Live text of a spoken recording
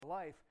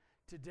life.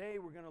 Today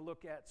we're going to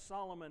look at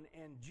Solomon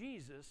and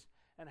Jesus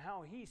and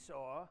how he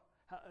saw,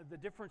 the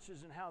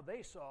differences in how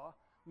they saw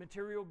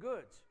material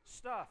goods,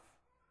 stuff,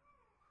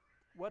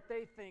 what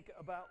they think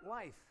about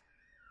life.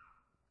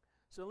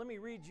 So let me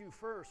read you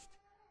first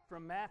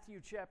from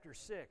Matthew chapter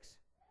 6.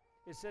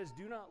 It says,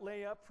 "Do not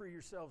lay up for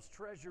yourselves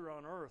treasure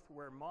on earth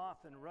where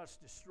moth and rust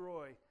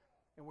destroy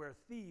and where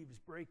thieves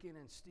break in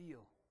and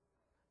steal.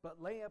 But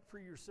lay up for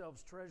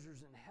yourselves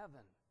treasures in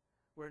heaven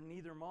where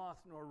neither moth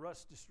nor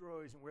rust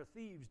destroys and where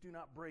thieves do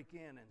not break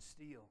in and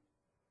steal.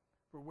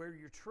 For where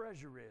your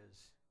treasure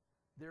is,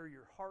 there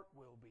your heart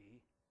will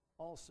be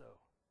also."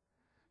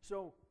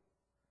 So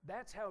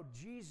that's how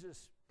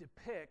Jesus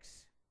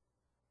depicts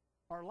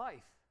our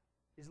life,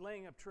 is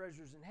laying up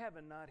treasures in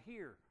heaven, not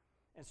here.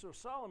 And so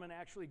Solomon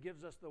actually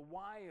gives us the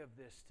why of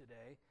this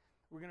today.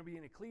 We're going to be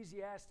in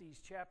Ecclesiastes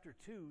chapter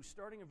 2,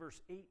 starting in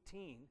verse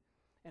 18,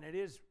 and it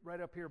is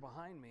right up here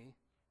behind me.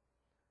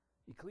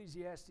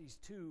 Ecclesiastes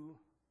 2,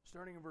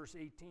 starting in verse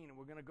 18, and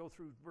we're going to go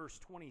through verse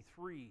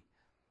 23.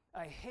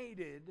 "I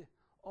hated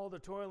all the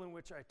toil in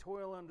which I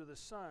toil under the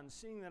sun,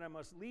 seeing that I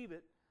must leave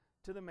it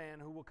to the man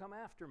who will come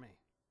after me.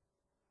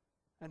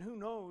 And who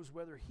knows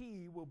whether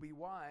he will be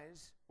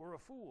wise or a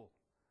fool?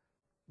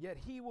 Yet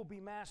he will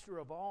be master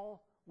of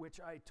all which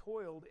I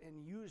toiled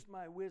and used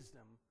my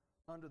wisdom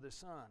under the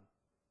sun.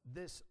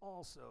 This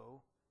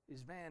also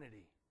is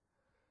vanity.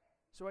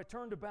 So I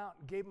turned about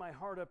and gave my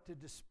heart up to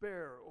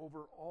despair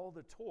over all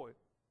the toil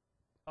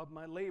of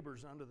my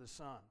labors under the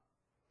sun.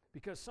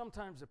 Because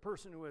sometimes a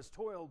person who has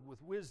toiled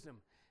with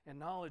wisdom and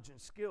knowledge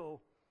and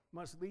skill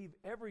must leave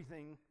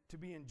everything to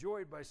be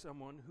enjoyed by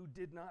someone who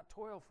did not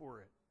toil for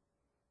it.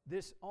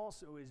 This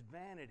also is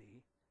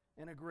vanity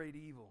and a great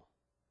evil.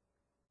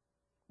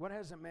 What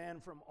has a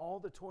man from all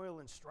the toil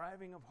and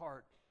striving of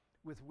heart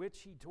with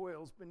which he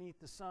toils beneath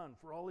the sun?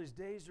 For all his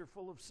days are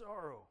full of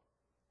sorrow,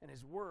 and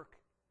his work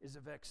is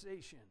a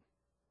vexation.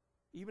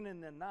 Even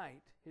in the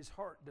night his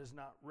heart does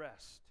not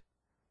rest.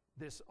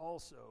 This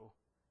also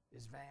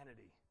is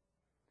vanity."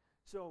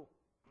 So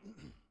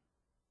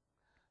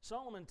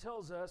Solomon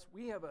tells us,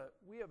 we have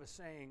a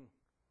saying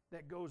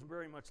that goes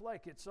very much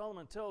like it.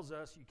 Solomon tells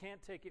us, you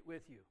can't take it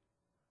with you.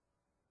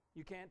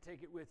 You can't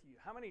take it with you.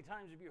 How many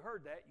times have you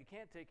heard that? You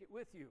can't take it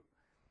with you.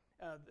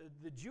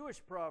 The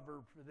Jewish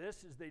proverb for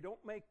this is they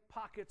don't make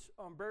pockets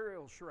on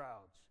burial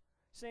shrouds.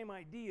 Same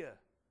idea.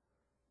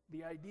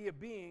 The idea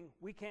being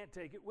we can't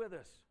take it with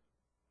us.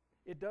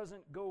 It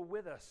doesn't go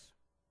with us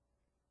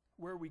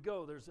where we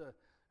go. There's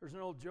an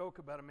old joke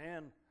about a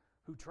man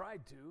who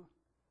tried to.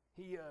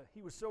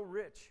 He was so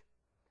rich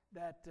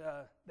that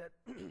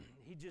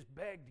he just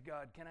begged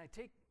God, "Can I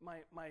take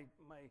my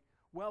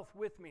wealth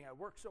with me? I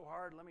worked so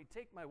hard. Let me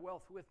take my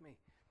wealth with me."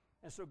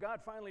 And so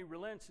God finally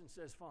relents and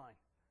says, "Fine."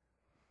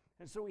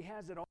 And so he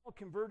has it all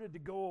converted to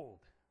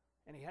gold,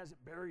 and he has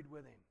it buried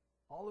with him.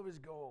 All of his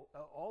gold,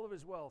 all of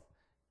his wealth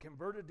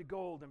converted to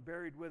gold and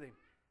buried with him.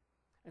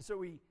 And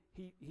so he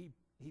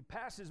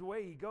passes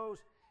away. He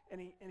goes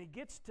and he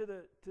gets to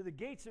the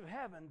gates of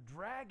heaven,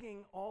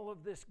 dragging all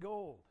of this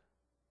gold.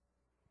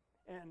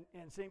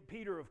 And St.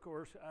 Peter, of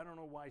course, I don't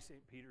know why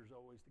St. Peter's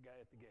always the guy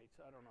at the gates.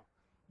 I don't know,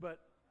 but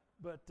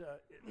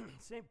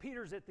St.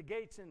 Peter's at the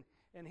gates,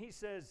 and he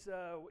says,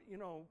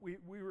 we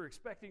were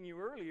expecting you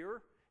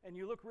earlier, and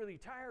you look really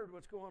tired.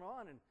 What's going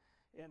on?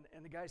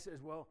 And the guy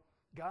says, "Well,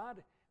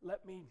 God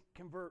let me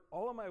convert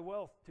all of my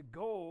wealth to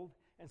gold,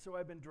 and so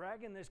I've been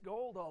dragging this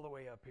gold all the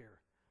way up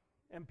here."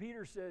 And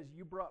Peter says,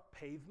 "You brought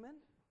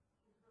pavement?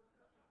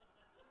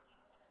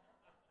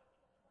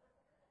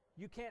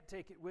 You can't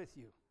take it with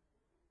you.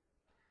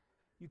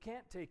 You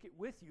can't take it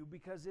with you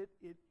because it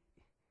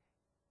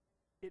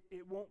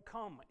won't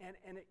come,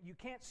 and you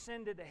can't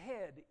send it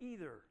ahead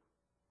either."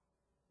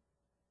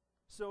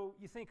 So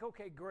you think,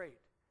 okay,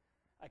 great.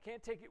 I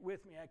can't take it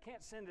with me. I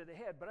can't send it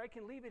ahead, but I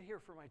can leave it here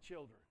for my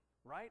children,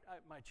 right?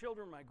 My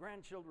children, my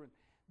grandchildren,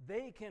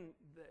 they can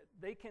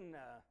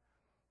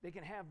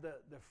have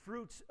the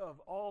fruits of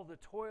all the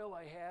toil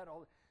I had.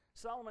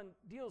 Solomon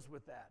deals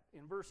with that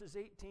in verses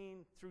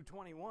 18 through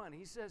 21.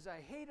 He says, "I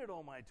hated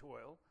all my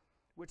toil,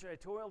 which I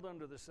toiled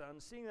under the sun,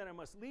 seeing that I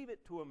must leave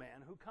it to a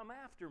man who come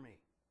after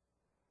me.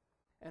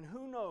 And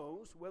who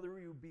knows whether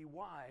you be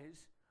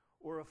wise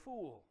or a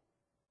fool?"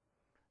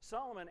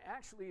 Solomon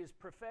actually is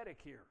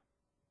prophetic here.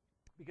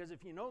 Because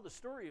if you know the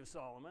story of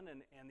Solomon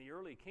and the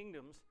early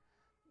kingdoms,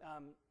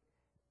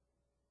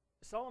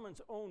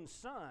 Solomon's own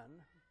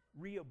son,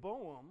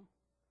 Rehoboam,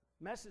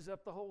 messes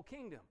up the whole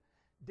kingdom.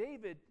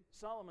 David,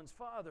 Solomon's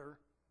father,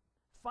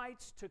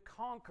 fights to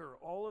conquer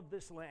all of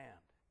this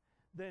land.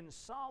 Then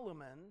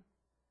Solomon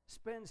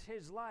spends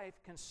his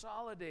life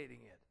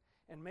consolidating it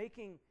and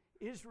making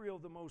Israel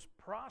the most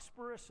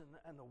prosperous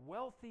and the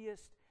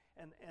wealthiest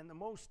and the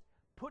most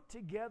put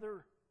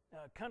together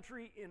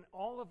country in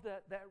all of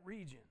that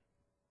region.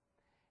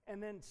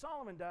 And then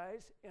Solomon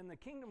dies, and the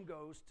kingdom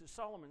goes to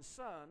Solomon's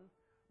son,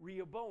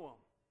 Rehoboam.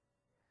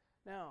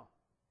 Now,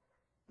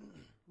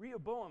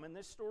 Rehoboam, and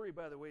this story,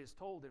 by the way, is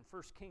told in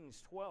 1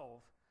 Kings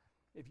 12,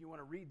 if you want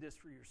to read this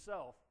for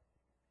yourself.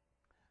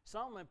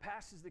 Solomon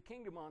passes the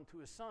kingdom on to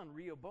his son,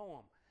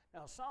 Rehoboam.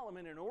 Now,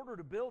 Solomon, in order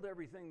to build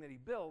everything that he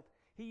built,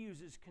 he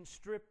uses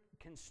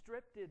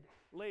conscripted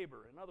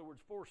labor, in other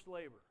words, forced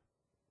labor.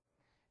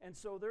 And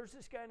so there's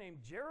this guy named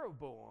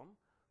Jeroboam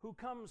who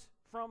comes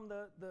from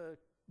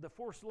the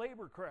forced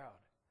labor crowd.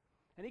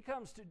 And he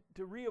comes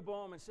to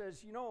Rehoboam and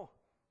says, you know,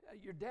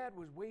 your dad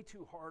was way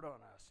too hard on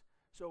us.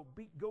 So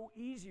go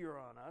easier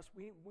on us.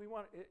 We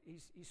want.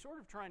 He's sort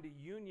of trying to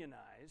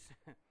unionize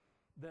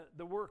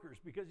the workers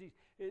because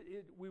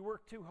we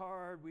work too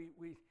hard.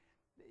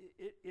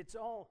 It's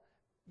all,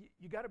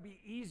 you got to be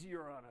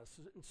easier on us.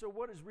 And so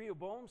what does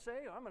Rehoboam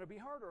say? I'm going to be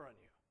harder on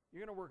you.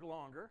 You're going to work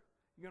longer.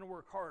 You're going to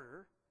work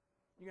harder.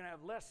 You're going to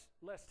have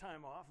less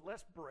time off,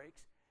 less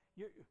breaks.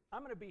 I'm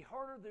going to be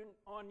harder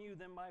on you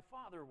than my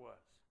father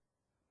was.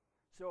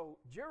 So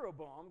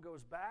Jeroboam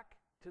goes back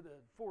to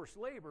the forced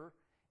labor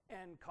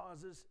and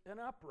causes an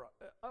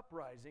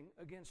uprising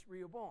against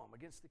Rehoboam,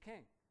 against the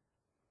king.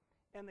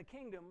 And the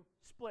kingdom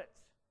splits.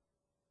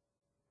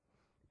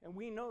 And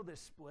we know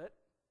this split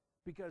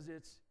because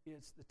it's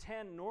the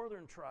 10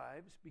 northern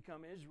tribes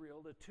become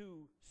Israel, the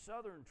 2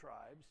 southern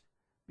tribes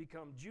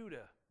become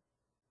Judah.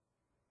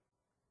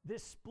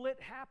 This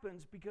split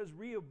happens because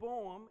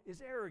Rehoboam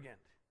is arrogant.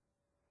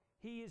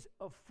 He is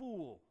a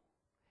fool.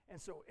 And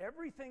so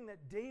everything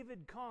that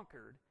David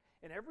conquered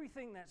and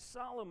everything that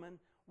Solomon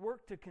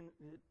worked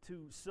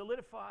to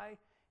solidify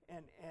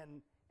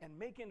and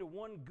make into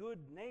one good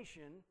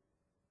nation,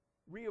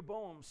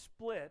 Rehoboam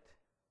split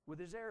with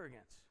his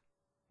arrogance.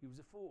 He was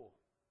a fool.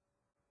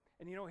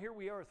 And you know, here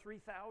we are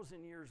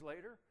 3,000 years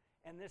later,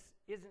 and this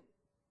isn't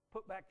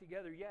put back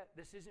together yet.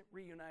 This isn't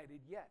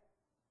reunited yet.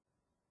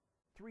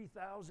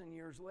 3,000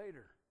 years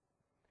later.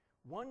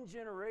 One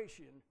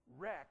generation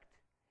wrecked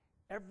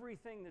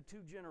everything the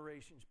 2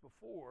 generations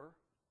before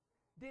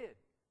did.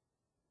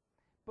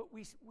 But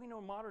we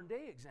know modern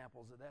day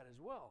examples of that as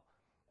well.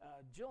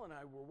 Jill and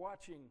I were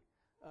watching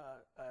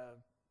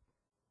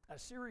a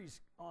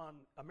series on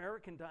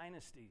American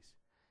dynasties.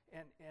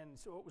 And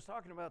so it was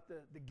talking about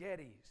the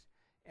Gettys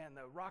and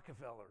the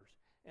Rockefellers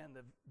and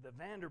the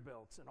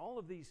Vanderbilts and all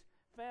of these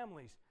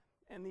families.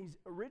 And the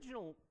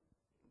original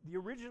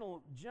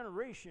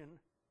generation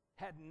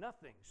had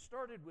nothing,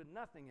 started with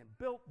nothing, and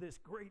built this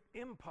great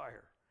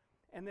empire.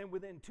 And then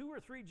within 2 or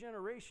 3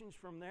 generations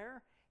from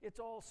there, it's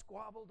all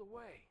squabbled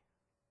away.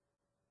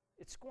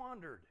 It's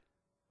squandered.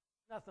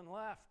 Nothing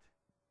left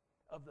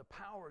of the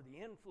power, the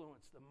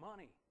influence, the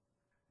money.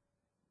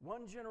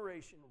 One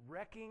generation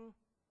wrecking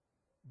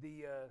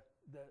the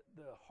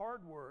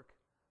hard work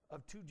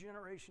of 2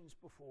 generations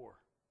before.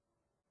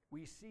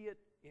 We see it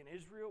in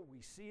Israel.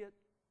 We see it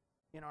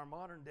in our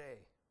modern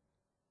day.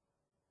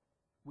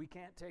 We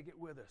can't take it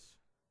with us.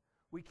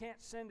 We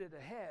can't send it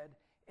ahead,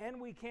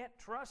 and we can't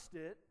trust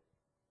it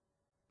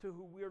to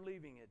who we're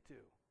leaving it to.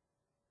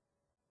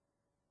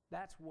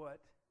 That's what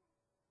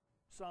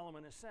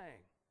Solomon is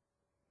saying.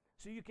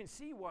 So you can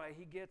see why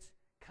he gets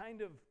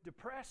kind of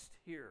depressed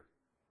here.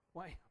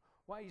 Why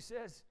he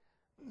says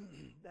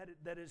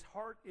that his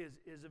heart is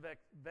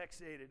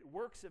vexated,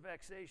 works of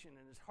vexation,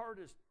 and his heart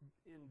is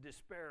in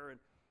despair. And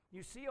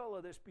you see all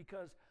of this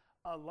because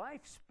a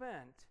life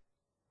spent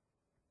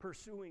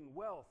pursuing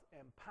wealth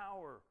and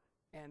power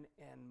and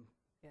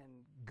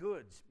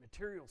goods,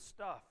 material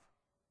stuff,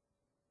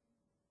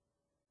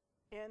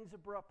 ends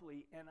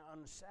abruptly and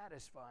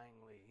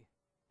unsatisfyingly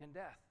in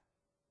death.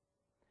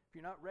 If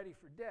you're not ready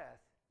for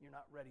death, you're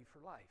not ready for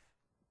life.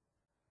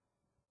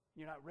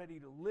 You're not ready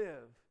to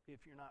live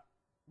if you're not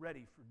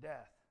ready for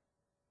death.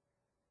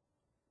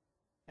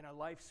 And a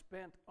life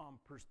spent on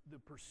the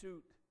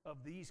pursuit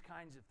of these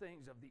kinds of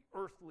things, of the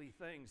earthly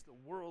things, the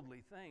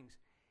worldly things,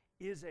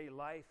 is a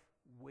life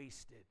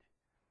wasted.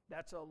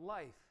 That's a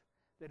life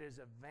that is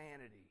a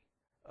vanity,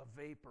 a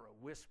vapor,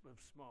 a wisp of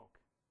smoke.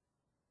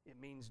 It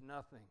means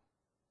nothing.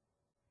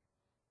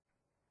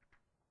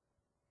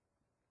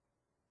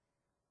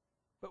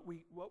 But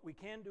what we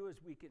can do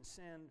is we can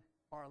send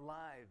our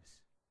lives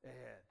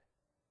ahead.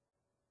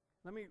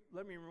 Let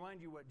me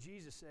remind you what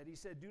Jesus said. He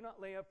said, "Do not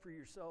lay up for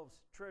yourselves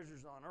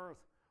treasures on earth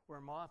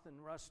where moth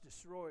and rust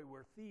destroy,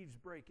 where thieves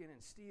break in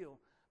and steal,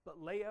 but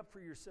lay up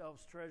for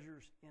yourselves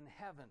treasures in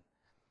heaven."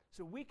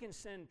 So we can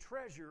send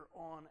treasure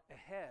on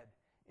ahead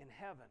in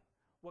heaven.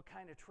 What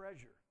kind of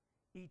treasure?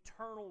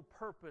 Eternal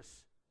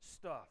purpose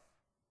stuff.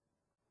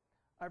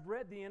 I've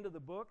read the end of the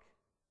book.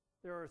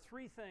 There are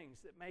 3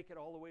 things that make it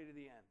all the way to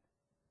the end: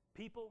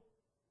 people,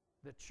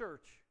 the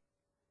church,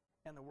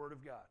 and the Word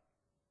of God.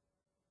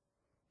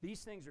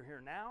 These things are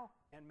here now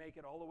and make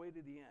it all the way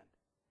to the end.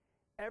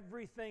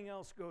 Everything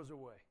else goes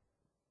away.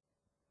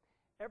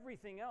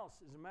 Everything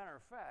else, as a matter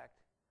of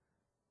fact,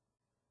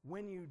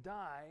 when you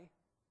die,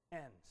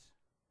 ends.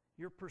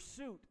 Your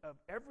pursuit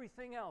of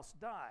everything else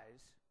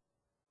dies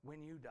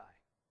when you die,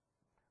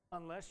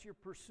 unless you're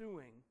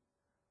pursuing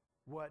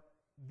what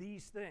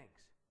these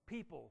things,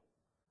 people,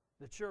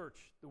 the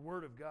church, the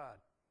Word of God.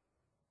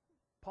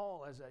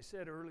 Paul, as I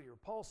said earlier,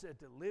 Paul said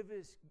to live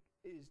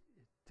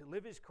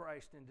is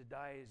Christ and to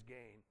die is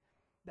gain.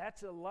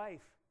 That's a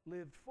life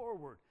lived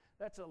forward.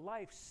 That's a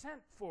life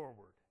sent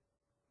forward.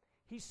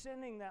 He's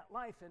sending that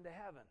life into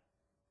heaven.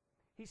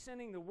 He's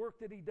sending the work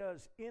that he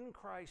does in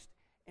Christ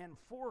and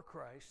for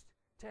Christ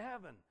to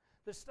heaven.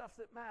 The stuff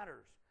that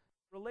matters,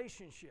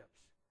 relationships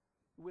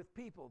with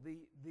people,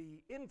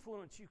 the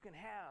influence you can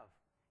have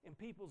in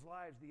people's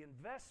lives, the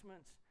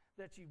investments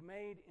that you've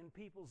made in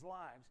people's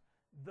lives,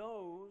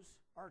 those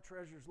are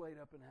treasures laid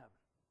up in heaven.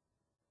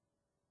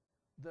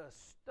 The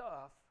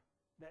stuff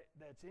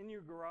that's in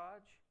your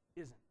garage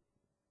isn't.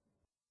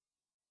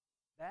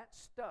 That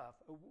stuff,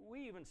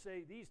 we even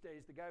say these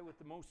days, the guy with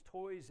the most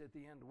toys at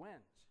the end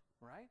wins,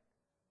 right?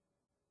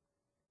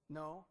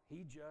 No,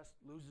 he just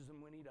loses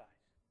them when he dies.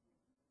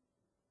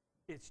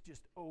 It's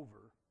just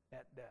over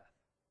at death.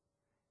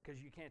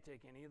 Because you can't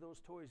take any of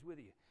those toys with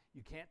you.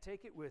 You can't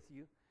take it with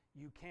you.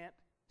 You can't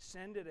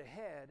send it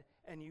ahead,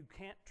 and you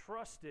can't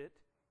trust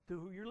it to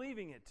who you're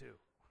leaving it to.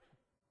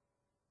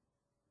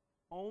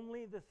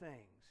 Only the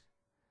things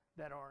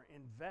that are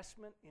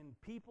investment in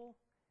people,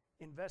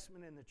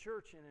 investment in the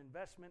church, and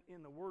investment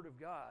in the Word of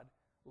God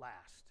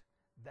last.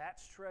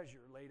 That's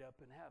treasure laid up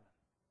in heaven.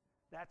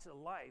 That's a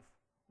life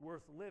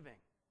worth living.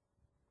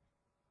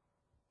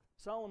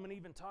 Solomon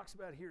even talks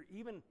about here,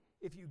 even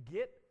if you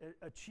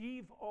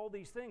achieve all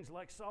these things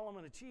like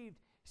Solomon achieved,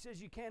 he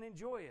says you can't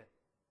enjoy it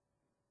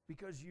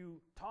because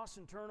you toss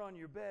and turn on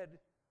your bed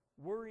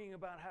worrying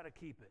about how to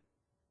keep it.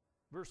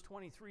 Verse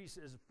 23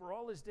 says, for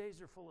all his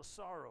days are full of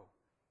sorrow.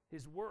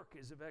 His work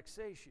is a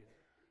vexation.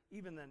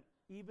 Even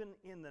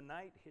in the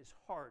night his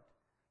heart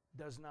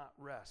does not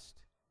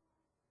rest.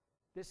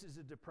 This is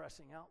a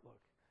depressing outlook.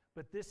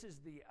 But this is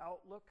the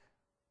outlook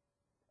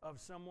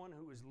of someone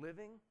who is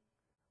living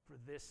for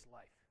this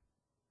life.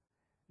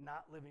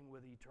 Not living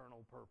with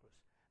eternal purpose.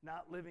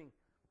 Not living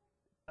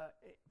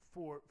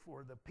for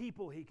the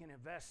people he can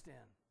invest in.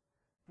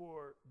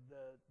 For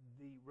the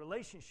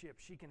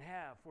relationships she can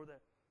have.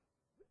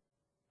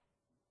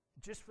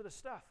 Just for the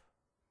stuff.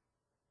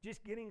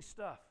 Just getting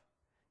stuff.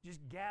 Just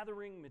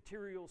gathering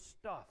material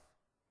stuff.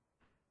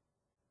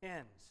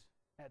 Ends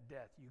at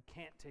death. You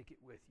can't take it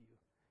with you.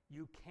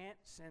 You can't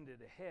send it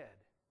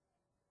ahead.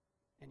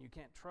 And you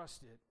can't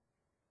trust it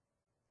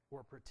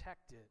or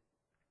protect it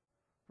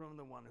from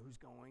the one who's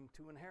going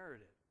to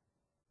inherit it.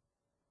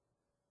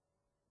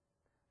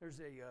 There's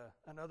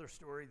another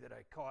story that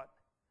I caught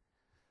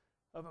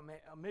of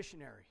a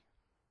missionary.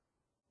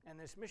 And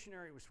this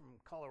missionary was from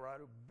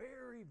Colorado,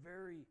 very,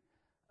 very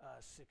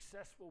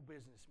successful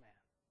businessman,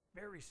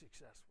 very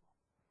successful.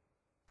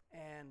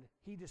 And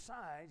he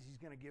decides he's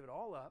going to give it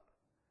all up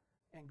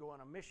and go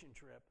on a mission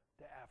trip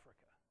to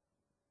Africa.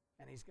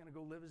 And he's going to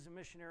go live as a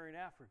missionary in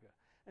Africa.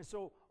 And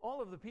so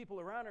all of the people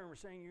around him were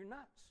saying, you're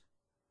nuts.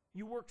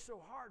 You worked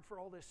so hard for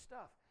all this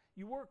stuff.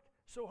 You worked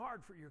so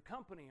hard for your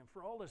company and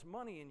for all this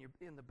money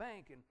in the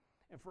bank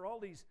and for all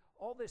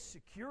this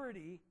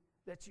security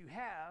that you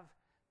have.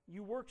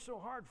 You worked so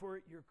hard for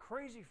it, you're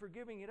crazy for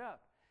giving it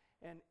up.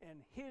 And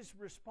his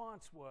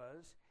response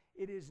was,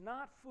 it is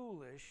not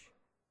foolish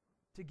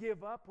to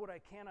give up what I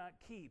cannot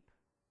keep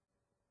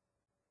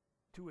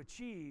to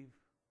achieve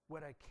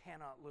what I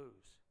cannot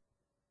lose.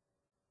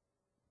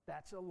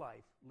 That's a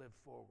life lived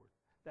forward.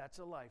 That's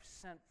a life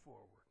sent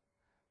forward.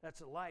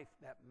 That's a life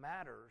that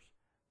matters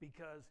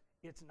because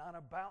it's not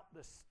about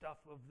the stuff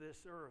of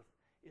this earth.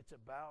 It's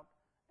about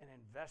an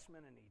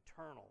investment in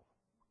eternal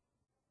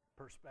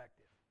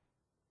perspective.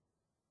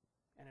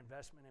 An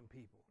investment in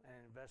people,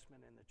 an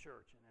investment in the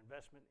church, an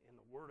investment in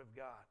the Word of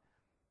God.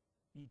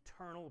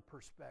 Eternal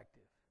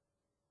perspective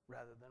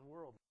rather than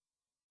worldly.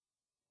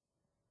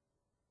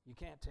 You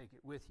can't take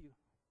it with you.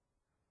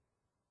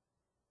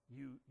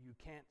 You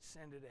can't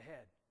send it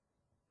ahead.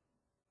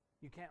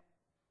 You can't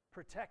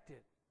protect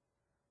it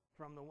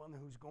from the one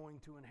who's going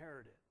to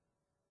inherit it.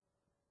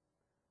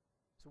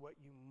 So what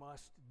you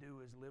must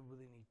do is live with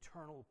an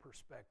eternal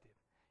perspective.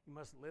 You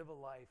must live a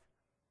life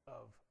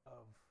of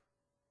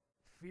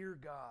fear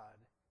God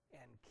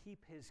and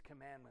keep His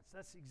commandments.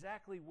 That's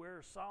exactly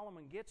where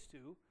Solomon gets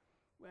to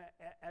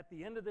at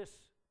the end of this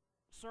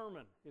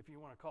sermon, if you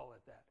want to call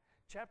it that.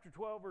 Chapter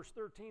 12, verse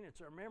 13,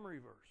 it's our memory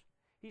verse.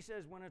 He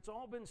says, when it's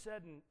all been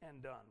said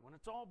and done, when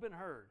it's all been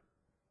heard,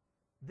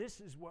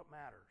 this is what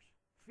matters.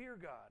 Fear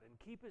God and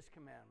keep His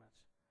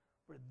commandments,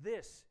 for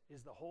this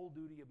is the whole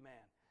duty of man.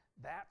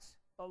 That's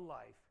a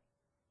life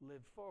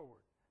lived forward.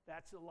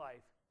 That's a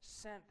life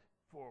sent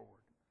forward.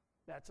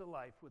 That's a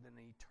life with an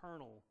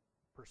eternal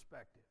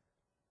perspective.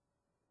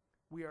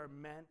 We are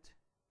meant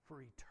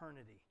for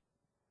eternity.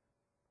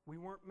 We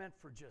weren't meant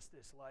for just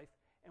this life,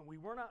 and we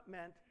were not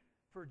meant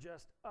for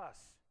just us.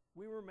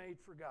 We were made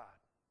for God.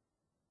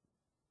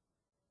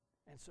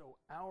 And so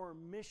our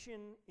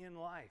mission in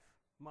life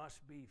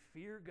must be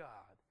fear God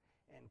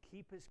and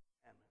keep His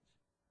commandments,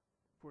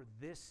 for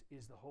this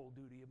is the whole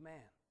duty of man.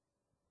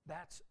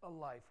 That's a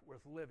life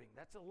worth living.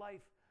 That's a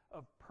life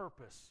of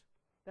purpose.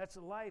 That's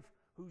a life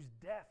whose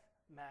death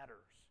matters.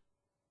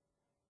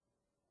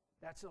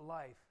 That's a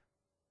life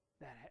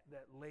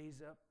that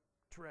lays up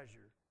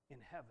treasure in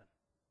heaven,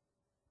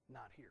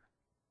 not here.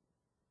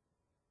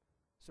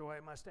 So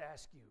I must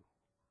ask you,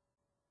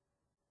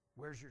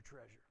 Where's your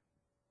treasure?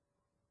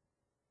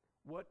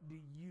 What do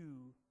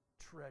you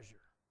treasure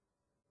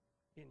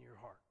in your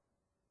heart?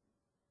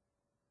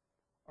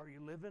 Are you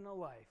living a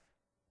life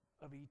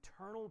of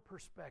eternal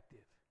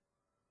perspective,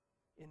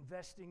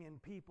 investing in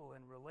people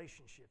and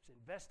relationships,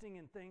 investing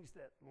in things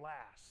that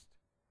last?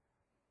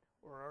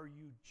 Or are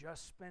you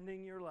just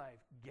spending your life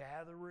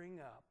gathering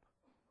up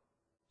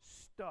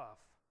stuff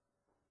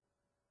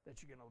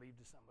that you're going to leave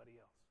to somebody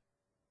else?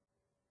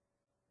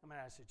 I'm going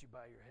to ask that you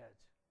bow your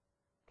heads.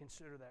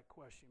 Consider that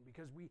question,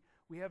 because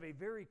we have a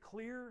very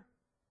clear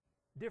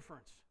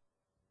difference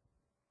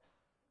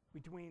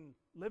between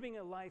living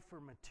a life for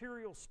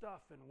material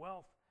stuff and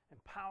wealth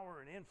and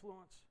power and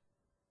influence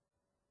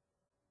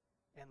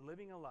and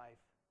living a life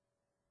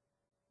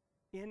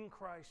in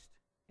Christ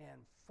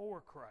and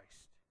for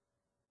Christ.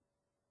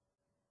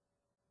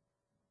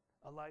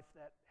 A life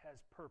that has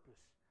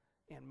purpose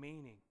and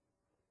meaning.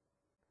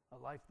 A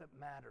life that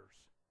matters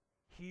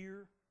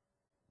here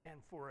and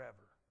forever.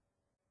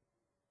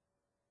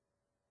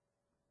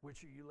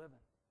 Which are you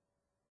living?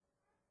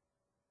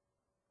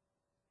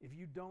 If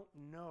you don't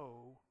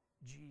know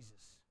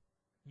Jesus,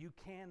 you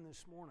can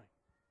this morning.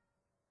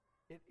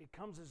 It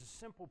comes as a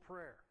simple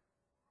prayer.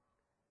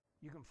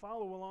 You can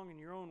follow along in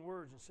your own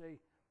words and say,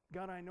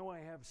 God, I know I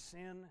have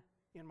sin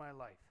in my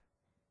life.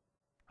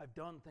 I've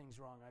done things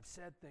wrong. I've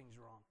said things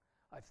wrong.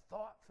 I've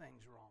thought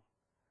things wrong.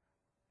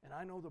 And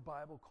I know the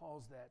Bible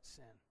calls that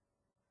sin.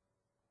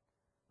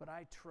 But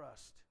I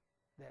trust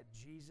that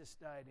Jesus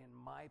died in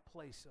my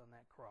place on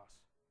that cross.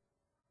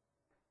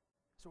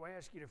 So I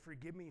ask you to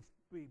forgive me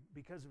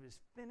because of his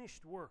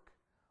finished work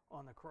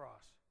on the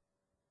cross.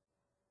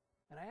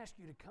 And I ask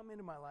you to come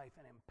into my life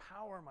and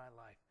empower my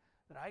life,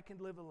 that I can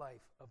live a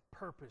life of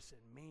purpose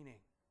and meaning,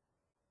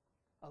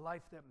 a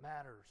life that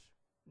matters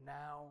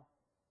now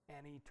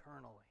and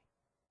eternally.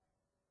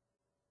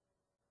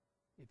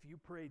 If you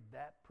prayed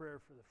that prayer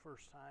for the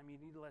first time, you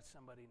need to let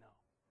somebody know.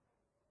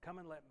 Come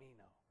and let me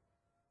know.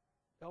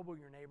 Elbow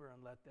your neighbor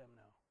and let them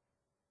know.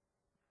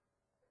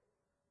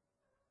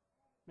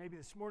 Maybe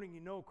this morning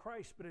you know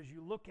Christ, but as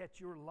you look at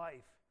your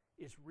life,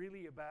 it's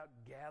really about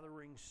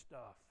gathering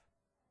stuff.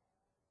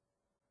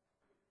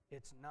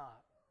 It's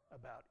not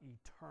about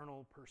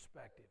eternal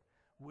perspective.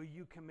 Will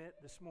you commit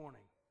this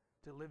morning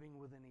to living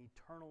with an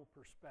eternal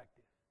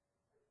perspective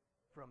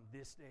from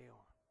this day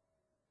on?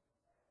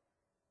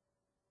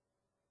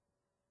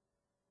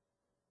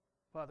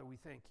 Father, we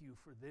thank you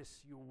for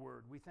this, your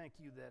word. We thank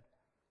you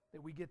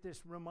that we get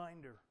this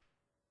reminder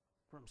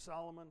from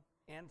Solomon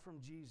and from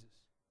Jesus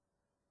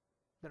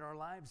that our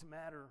lives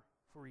matter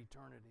for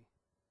eternity.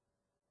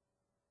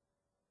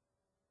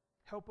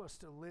 Help us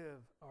to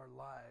live our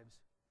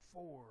lives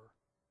for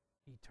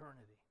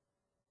eternity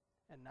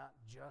and not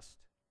just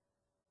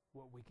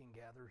what we can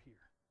gather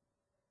here.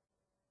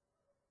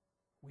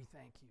 We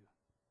thank you.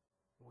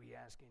 We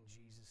ask in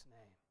Jesus'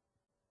 name.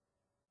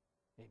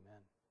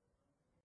 Amen.